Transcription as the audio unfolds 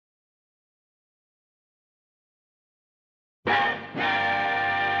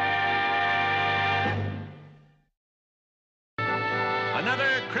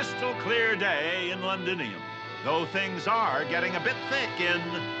crystal clear day in Londinium, though things are getting a bit thick in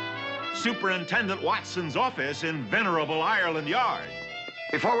Superintendent Watson's office in venerable Ireland Yard.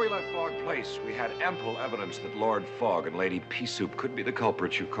 Before we left Fogg Place, we had ample evidence that Lord Fogg and Lady Peasoup could be the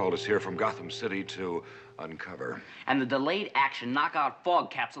culprits you called us here from Gotham City to uncover. And the delayed action knockout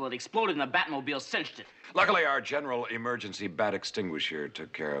fog capsule that exploded in the Batmobile cinched it. Luckily, our general emergency bat extinguisher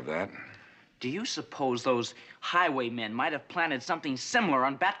took care of that. Do you suppose those highwaymen might have planted something similar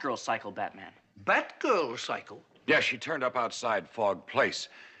on Batgirl's cycle, Batman? Batgirl's cycle? Yeah, she turned up outside Fogg Place.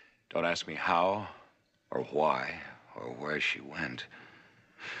 Don't ask me how, or why, or where she went.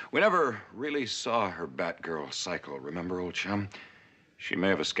 We never really saw her Batgirl cycle, remember, old chum? She may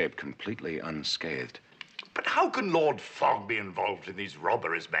have escaped completely unscathed. But how can Lord Fogg be involved in these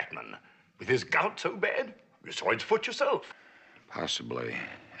robberies, Batman? With his gout so bad? You saw his foot yourself. Possibly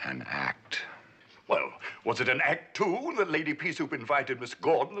an act. Well, was it an act, too, that Lady Peasoup invited Miss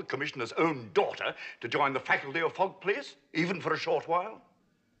Gordon, the commissioner's own daughter, to join the faculty of Fogg Place, even for a short while?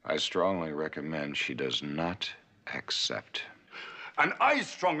 I strongly recommend she does not accept. And I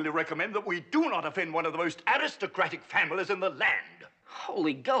strongly recommend that we do not offend one of the most aristocratic families in the land.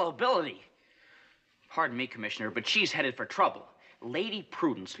 Holy gullibility. Pardon me, Commissioner, but she's headed for trouble. Lady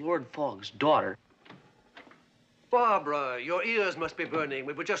Prudence, Lord Fogg's daughter. Barbara, your ears must be burning.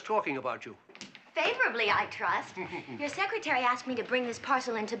 We were just talking about you. Favorably, I trust. Your secretary asked me to bring this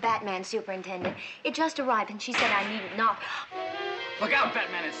parcel into Batman, Superintendent. It just arrived, and she said I needed not. Look out,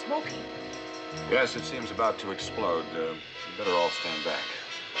 Batman, it's smoking. Yes, it seems about to explode. You better all stand back.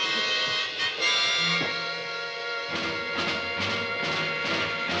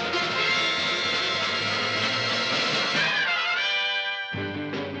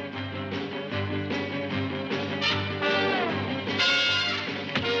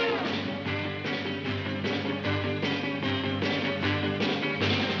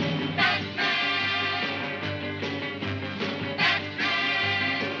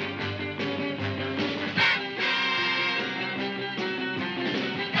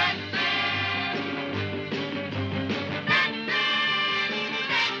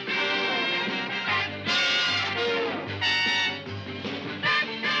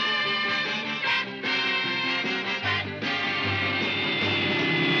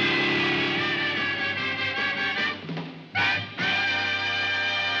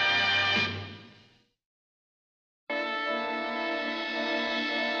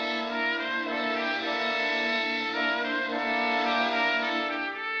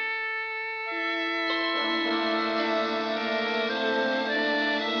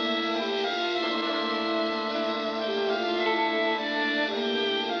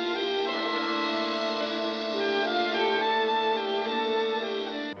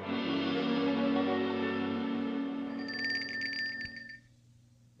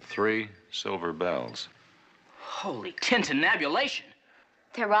 Three silver bells. Holy tintinnabulation.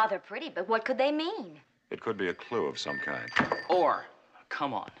 They're rather pretty, but what could they mean? It could be a clue of some kind. Or,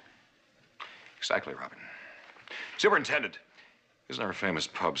 come on. Exactly, Robin. Superintendent, isn't there a famous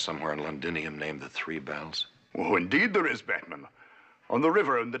pub somewhere in Londinium named the Three Bells? Oh, indeed there is, Batman. On the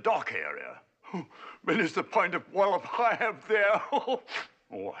river in the dock area. But it's the point of wallop I have there.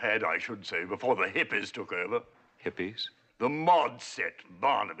 Or had, I should say, before the hippies took over. Hippies? The mod set,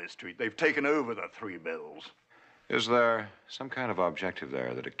 Barnaby Street. They've taken over the Three Bells. Is there some kind of objective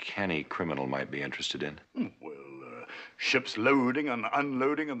there that a canny criminal might be interested in? Well, ships loading and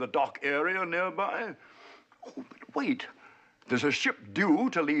unloading in the dock area nearby. Oh, but wait. There's a ship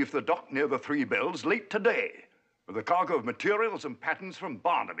due to leave the dock near the Three Bells late today with a cargo of materials and patents from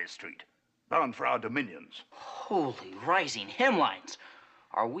Barnaby Street, bound for our dominions. Holy rising hemlines.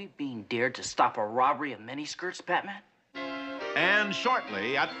 Are we being dared to stop a robbery of miniskirts, Batman? And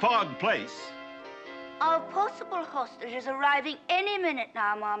shortly at Fogg Place. Our possible hostage is arriving any minute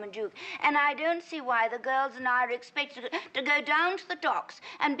now, Marmaduke, and I don't see why the girls and I are expected to go down to the docks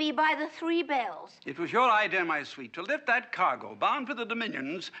and be by the Three Bells. It was your idea, my sweet, to lift that cargo bound for the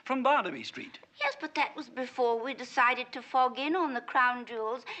Dominions from Barnaby Street. Yes, but that was before we decided to fog in on the crown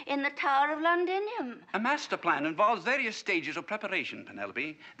jewels in the Tower of Londinium. A master plan involves various stages of preparation,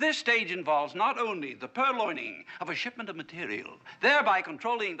 Penelope. This stage involves not only the purloining of a shipment of material, thereby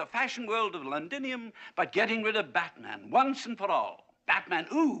controlling the fashion world of Londinium, but getting rid of Batman once and for all. Batman,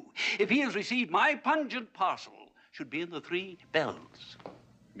 who, if he has received my pungent parcel, should be in the Three Bells.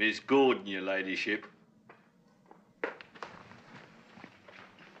 Miss Gordon, your ladyship.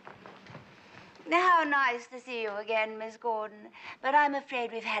 How nice to see you again, Miss Gordon. But I'm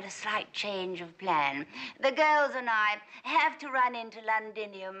afraid we've had a slight change of plan. The girls and I have to run into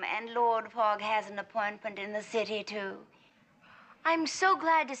Londinium, and Lord Fogg has an appointment in the city, too. I'm so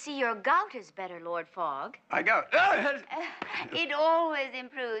glad to see your gout is better, Lord Fogg. I go. It always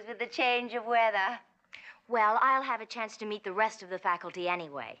improves with the change of weather. Well, I'll have a chance to meet the rest of the faculty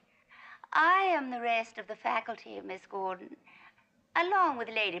anyway. I am the rest of the faculty, Miss Gordon. Along with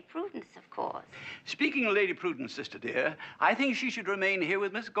Lady Prudence, of course. Speaking of Lady Prudence, sister dear, I think she should remain here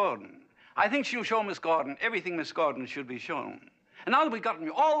with Miss Gordon. I think she'll show Miss Gordon everything Miss Gordon should be shown. And now that we've gotten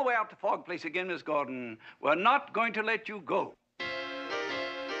you all the way out to Fogg Place again, Miss Gordon, we're not going to let you go.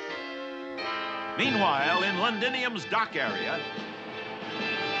 Meanwhile, in Londinium's dock area...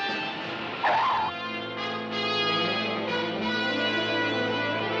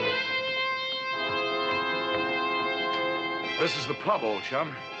 This is the pub, old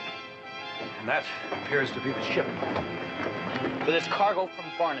chum. And that appears to be the ship. With its cargo from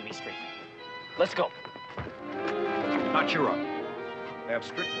Barnaby Street. Let's go. Not Europe. They have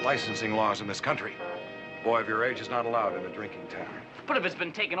strict licensing laws in this country. A boy of your age is not allowed in a drinking tavern. But if it's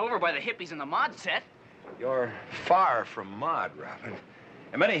been taken over by the hippies in the mod set... You're far from mod, Robin.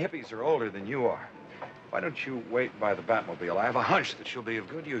 And many hippies are older than you are. Why don't you wait by the Batmobile? I have a hunch that you'll be of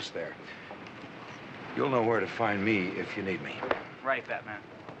good use there. You'll know where to find me if you need me. Right, Batman.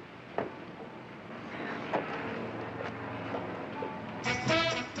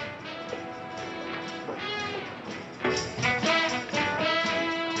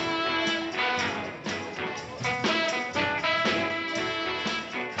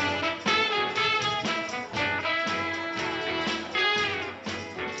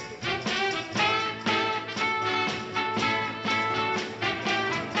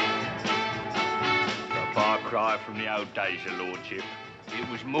 Cry from the old days, your lordship. It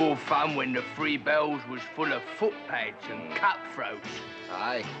was more fun when the Three Bells was full of footpads and cutthroats.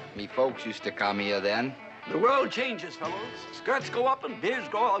 Aye, me folks used to come here then. The world changes, fellows. Skirts go up and beers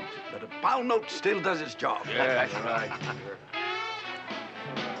go out, but a pound note still does its job. Yeah, that's right.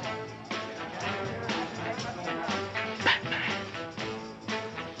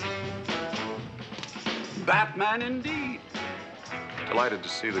 Batman indeed. Delighted to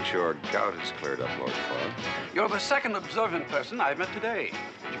see that your gout is cleared up, Lord Fogg. You're the second observant person I've met today.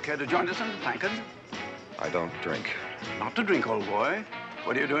 Would you care to join us in the tankard? I don't drink. Not to drink, old boy.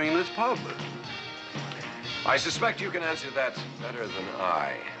 What are you doing in this pub? I suspect you can answer that better than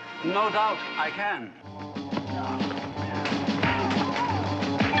I. No doubt I can.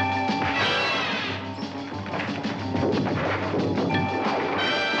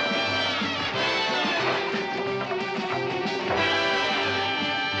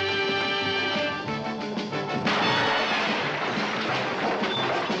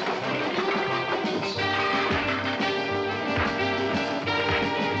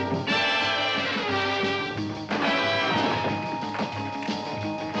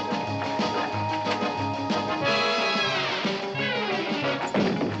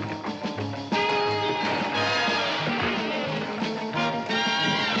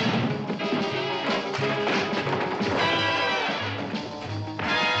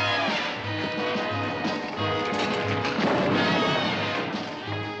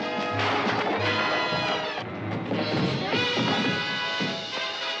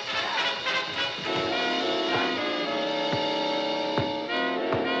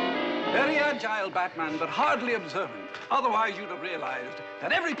 Batman, but hardly observant. Otherwise, you'd have realized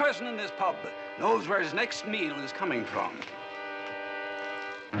that every person in this pub knows where his next meal is coming from.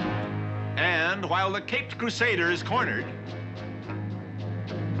 And while the Caped Crusader is cornered...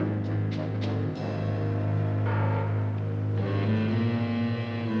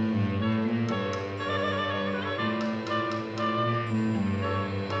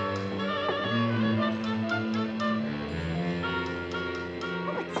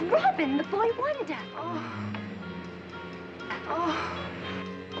 Robin, the boy wonder. Oh. Oh.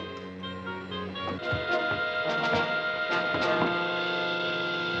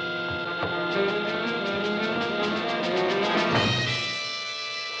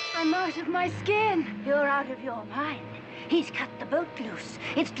 I'm out of my skin. You're out of your mind. He's cut the boat loose.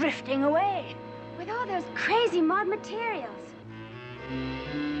 It's drifting away. With all those crazy mod materials.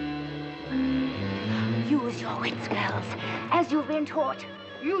 Use your wits, girls, as you've been taught.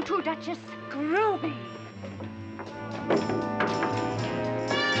 You two, Duchess, groovy.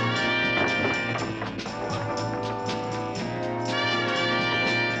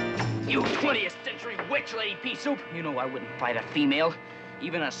 You 20th century witch, Lady Pea Soup. You know I wouldn't fight a female,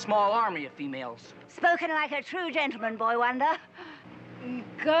 even a small army of females. Spoken like a true gentleman, Boy Wonder.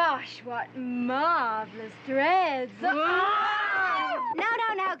 Gosh, what marvelous threads. Now,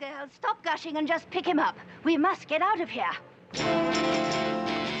 girls, stop gushing and just pick him up. We must get out of here.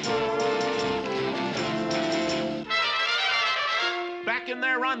 back in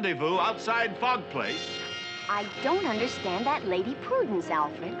their rendezvous outside Fogg Place. I don't understand that Lady Prudence,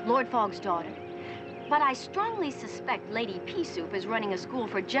 Alfred, Lord Fogg's daughter. But I strongly suspect Lady Peasoup is running a school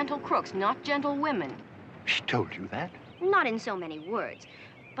for gentle crooks, not gentle women. She told you that? Not in so many words.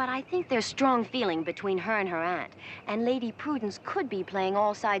 But I think there's strong feeling between her and her aunt. And Lady Prudence could be playing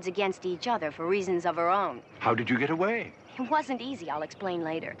all sides against each other for reasons of her own. How did you get away? It wasn't easy, I'll explain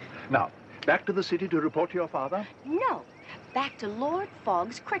later. Now, back to the city to report to your father? No. Back to Lord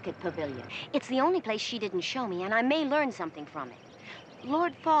Fogg's cricket pavilion. It's the only place she didn't show me, and I may learn something from it.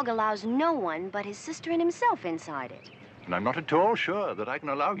 Lord Fogg allows no one but his sister and himself inside it. And I'm not at all sure that I can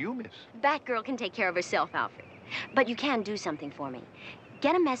allow you, miss. That girl can take care of herself, Alfred. But you can do something for me.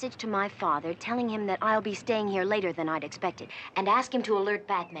 Get a message to my father telling him that I'll be staying here later than I'd expected, and ask him to alert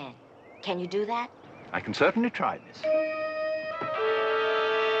Batman. Can you do that? I can certainly try, miss.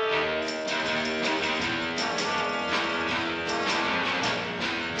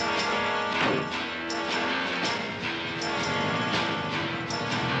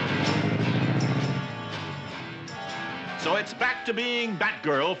 So it's back to being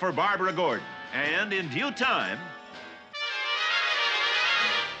Batgirl for Barbara Gordon. And in due time,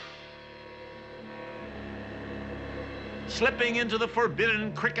 slipping into the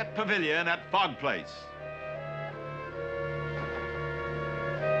forbidden cricket pavilion at Fogg Place.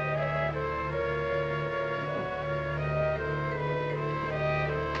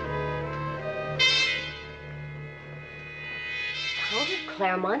 Count of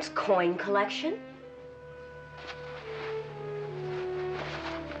Claremont's coin collection?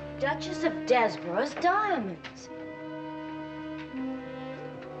 Duchess of Desborough's diamonds.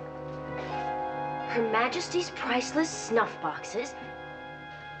 Her Majesty's priceless snuff boxes.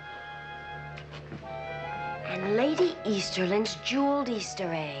 And Lady Easterlin's jeweled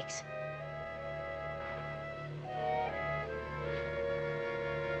Easter eggs.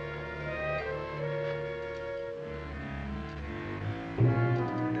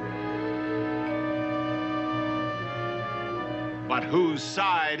 But whose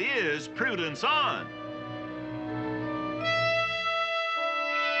side is Prudence on?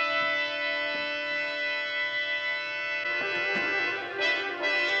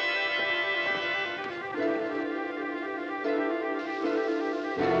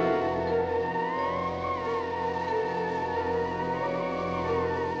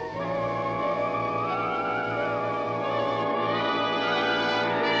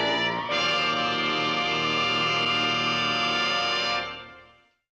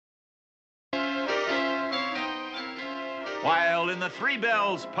 While in the Three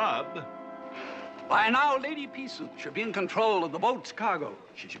Bells pub, By now, Lady Peasoup should be in control of the boat's cargo.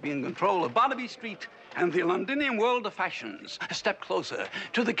 She should be in control of Barnaby Street and the Londinium world of fashions. A step closer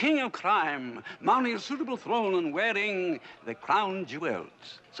to the king of crime, mounting a suitable throne and wearing the crown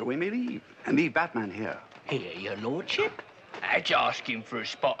jewels. So we may leave, and leave Batman here. Here, your lordship. That's asking for a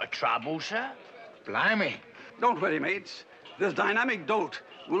spot of trouble, sir. Blimey. Don't worry, mates. This dynamic dolt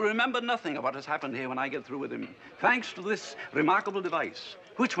will remember nothing of what has happened here when I get through with him, thanks to this remarkable device,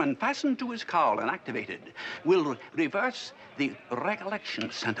 which, when fastened to his cowl and activated, will reverse the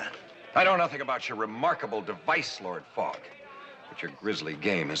recollection center. I know nothing about your remarkable device, Lord Fogg, but your grisly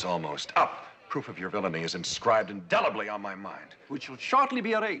game is almost up. Proof of your villainy is inscribed indelibly on my mind. Which will shortly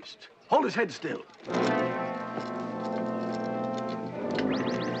be erased. Hold his head still.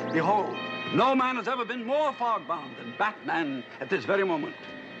 Behold, no man has ever been more fog-bound than Batman at this very moment.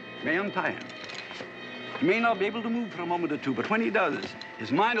 May untie him. He may not be able to move for a moment or two, but when he does,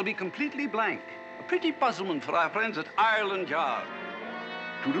 his mind will be completely blank. A pretty puzzlement for our friends at Ireland Yard.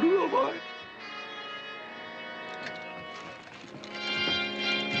 Toodaloo, old boy.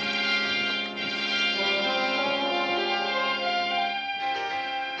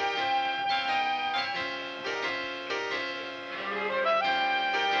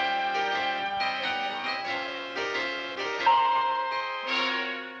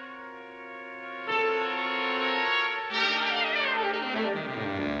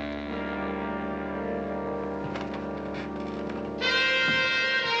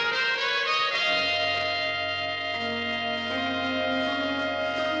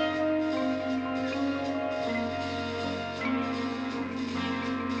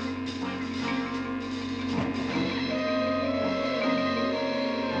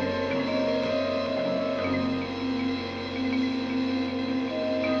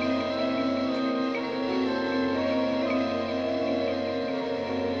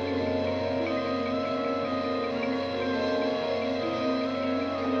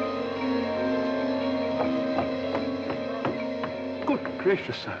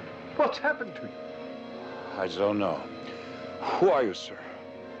 Gracious, sir. What's happened to you? I don't know. Who are you, sir?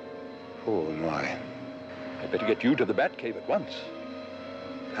 Who am I? I'd better get you to the Batcave at once.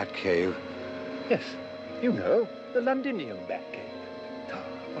 Batcave? Yes, you know, the Londinium Batcave.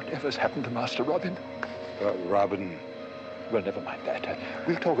 Whatever's happened to Master Robin? Robin? Well, never mind that.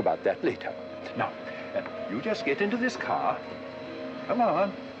 We'll talk about that later. Now, you just get into this car. Come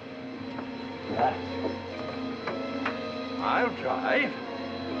on. I'll drive.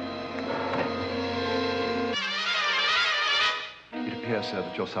 It appears, sir,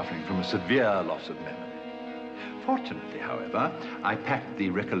 that you're suffering from a severe loss of memory. Fortunately, however, I packed the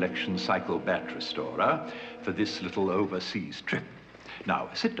Recollection Cycle Bat Restorer for this little overseas trip. Now,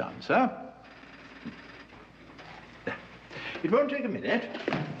 sit down, sir. It won't take a minute.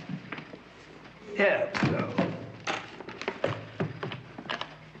 Here we go.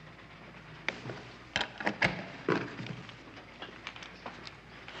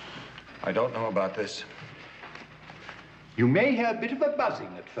 I don't know about this. You may hear a bit of a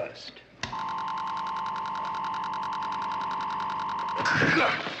buzzing at first.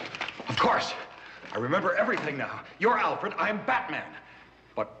 Of course. I remember everything now. You're Alfred, I'm Batman.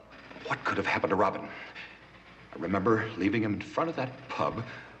 But what could have happened to Robin? I remember leaving him in front of that pub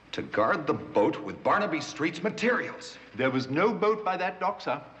to guard the boat with Barnaby Street's materials. There was no boat by that dock,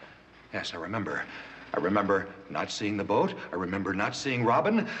 sir. Yes, I remember. I remember not seeing the boat. I remember not seeing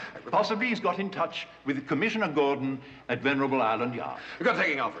Robin. Possibly he's got in touch with Commissioner Gordon at Venerable Island Yard. Good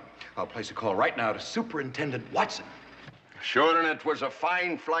thinking, Alfred. I'll place a call right now to Superintendent Watson. Sure, and it was a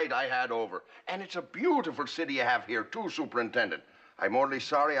fine flight I had over. And it's a beautiful city you have here, too, Superintendent. I'm only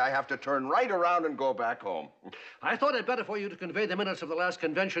sorry I have to turn right around and go back home. I thought it better for you to convey the minutes of the last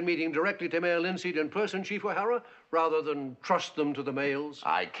convention meeting directly to Mayor Linseed in person, Chief O'Hara, rather than trust them to the mails.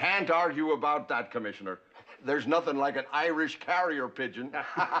 I can't argue about that, Commissioner. There's nothing like an Irish carrier pigeon.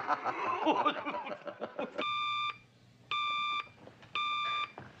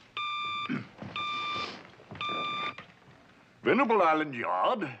 Venerable Island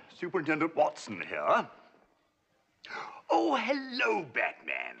Yard, Superintendent Watson here. Oh, hello,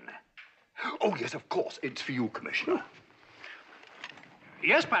 Batman. Oh, yes, of course. It's for you, Commissioner.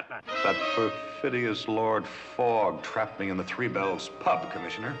 Yes, Batman. That perfidious Lord Fogg trapped me in the Three Bells pub,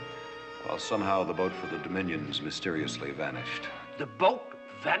 Commissioner. While somehow the boat for the Dominions mysteriously vanished. The boat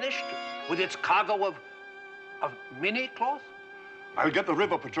vanished with its cargo of mini cloth? I'll get the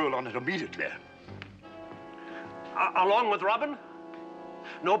river patrol on it immediately. Along with Robin?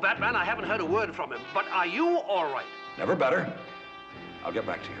 No, Batman, I haven't heard a word from him. But are you all right? Never better. I'll get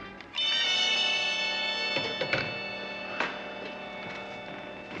back to you.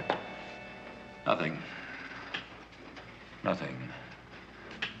 Nothing. Nothing.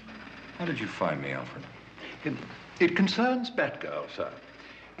 How did you find me, Alfred? It concerns Batgirl, sir.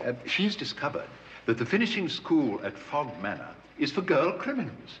 She's discovered that the finishing school at Fogg Manor is for girl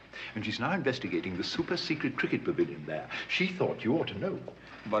criminals. And she's now investigating the super-secret cricket pavilion there. She thought you ought to know.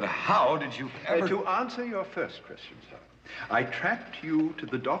 But how did you ever... To answer your first question, sir, I tracked you to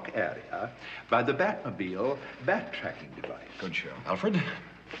the dock area by the Batmobile bat-tracking device. Good show. Alfred,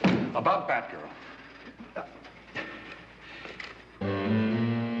 about Batgirl.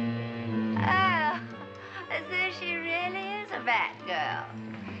 Oh, so she really is a Batgirl.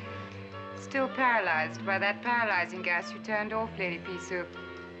 Still paralyzed by that paralyzing gas you turned off, Lady Peasoup.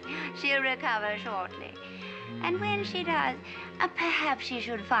 She'll recover shortly. And when she does, perhaps she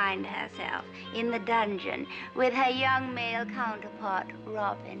should find herself in the dungeon with her young male counterpart,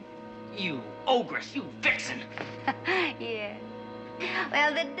 Robin. You ogress, you vixen! Yes.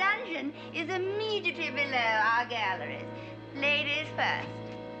 Well, the dungeon is immediately below our galleries. Ladies first.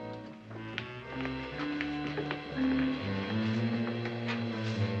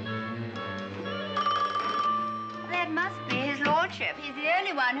 That must be his lordship. He's the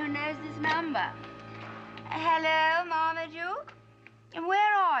only one who knows this number. Hello, Marmaduke?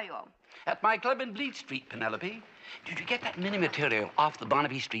 Where are you? At my club in Fleet Street, Penelope. Did you get that mini material off the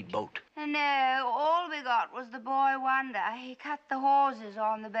Barnaby Street boat? No, all we got was the boy wonder. He cut the hawsers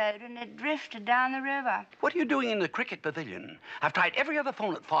on the boat and it drifted down the river. What are you doing in the cricket pavilion? I've tried every other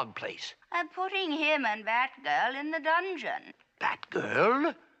phone at Fogg Place. I'm putting him and Batgirl in the dungeon. Batgirl?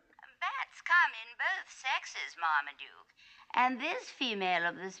 Bats come in both sexes, Marmaduke. And this female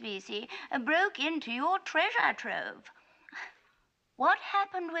of the species broke into your treasure trove. What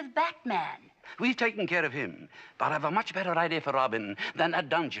happened with Batman? We've taken care of him, but I've a much better idea for Robin than a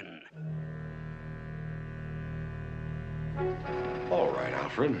dungeon. All right,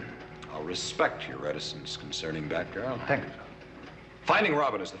 Alfred. I'll respect your reticence concerning Batgirl. Thank you, sir. Finding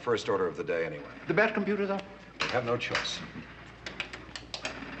Robin is the first order of the day anyway. The Bat computer, though? We have no choice.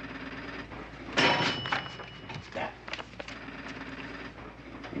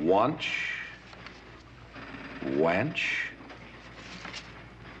 Wanch. Wench.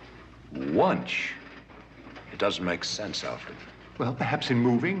 Wunch. It doesn't make sense, Alfred. Well, perhaps in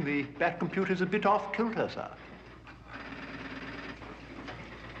moving, the Bat computer's a bit off kilter, sir.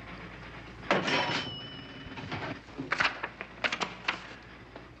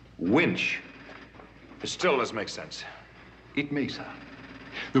 Winch. It still doesn't make sense. It may, sir.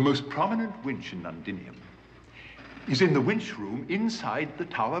 The most prominent winch in Londinium is in the winch room inside the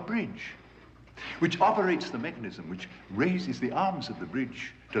Tower Bridge, which operates the mechanism which raises the arms of the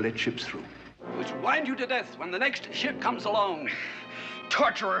bridge to let ships through. Which wind you to death when the next ship comes along.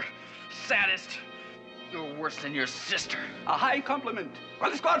 Torturer, sadist. You're worse than your sister. A high compliment. Well,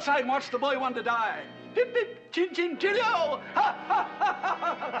 let's go outside and watch the boy want to die. Hip, hip, chin, chin, chillio. Ha, ha, ha,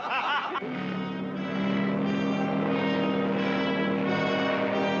 ha, ha.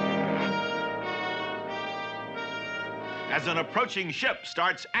 As an approaching ship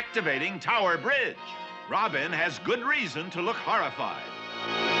starts activating Tower Bridge, Robin has good reason to look horrified.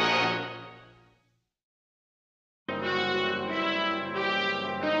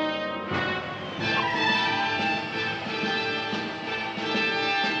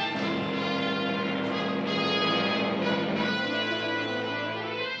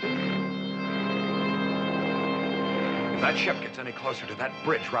 If that ship gets any closer to that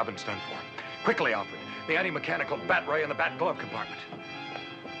bridge, Robin's done for. Quickly, Alfred. The anti-mechanical bat ray in the bat glove compartment.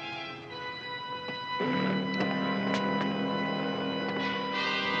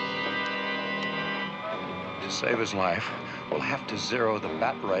 To save his life, we'll have to zero the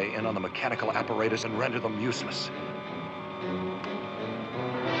bat ray in on the mechanical apparatus and render them useless.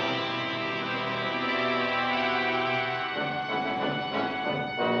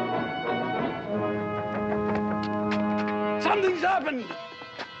 Something's happened.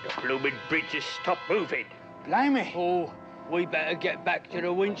 The blooming bridge has stopped moving. Blimey. Oh, we better get back to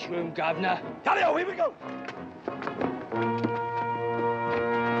the winch room, Governor. Tally-ho, here we go.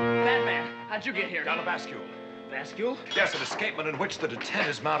 Batman, how'd you get here? Down a bascule. Bascule? Yes, an escapement in which the detent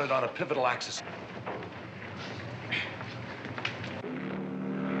is mounted on a pivotal axis.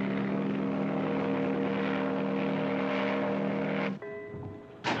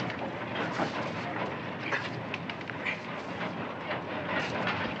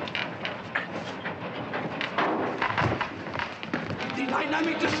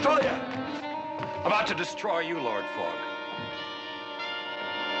 Dynamic destroyer. About to destroy you, Lord Fogg.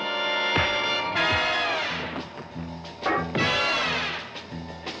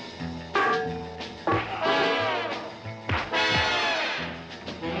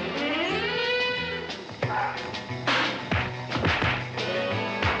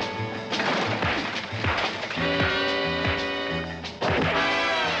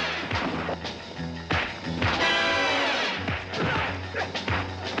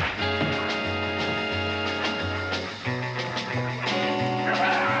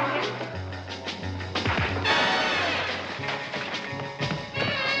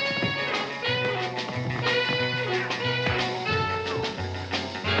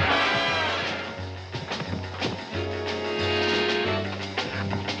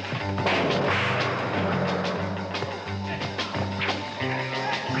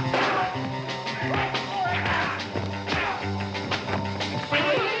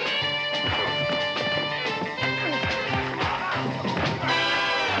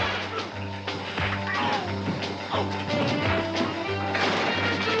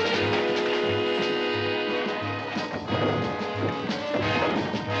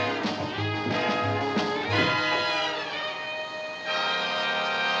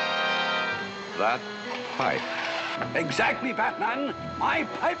 That pipe. Exactly, Batman. My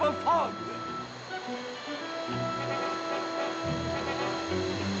pipe of fog.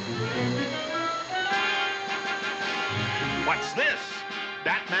 What's this?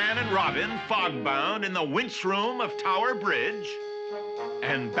 Batman and Robin fog-bound in the winch room of Tower Bridge?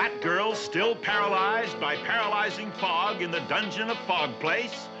 And Batgirl still paralyzed by paralyzing fog in the dungeon of Fog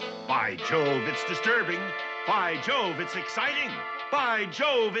Place? By Jove, it's disturbing. By Jove, it's exciting. By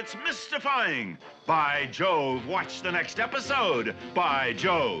Jove, it's mystifying. By Jove, watch the next episode. By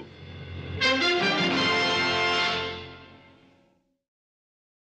Jove.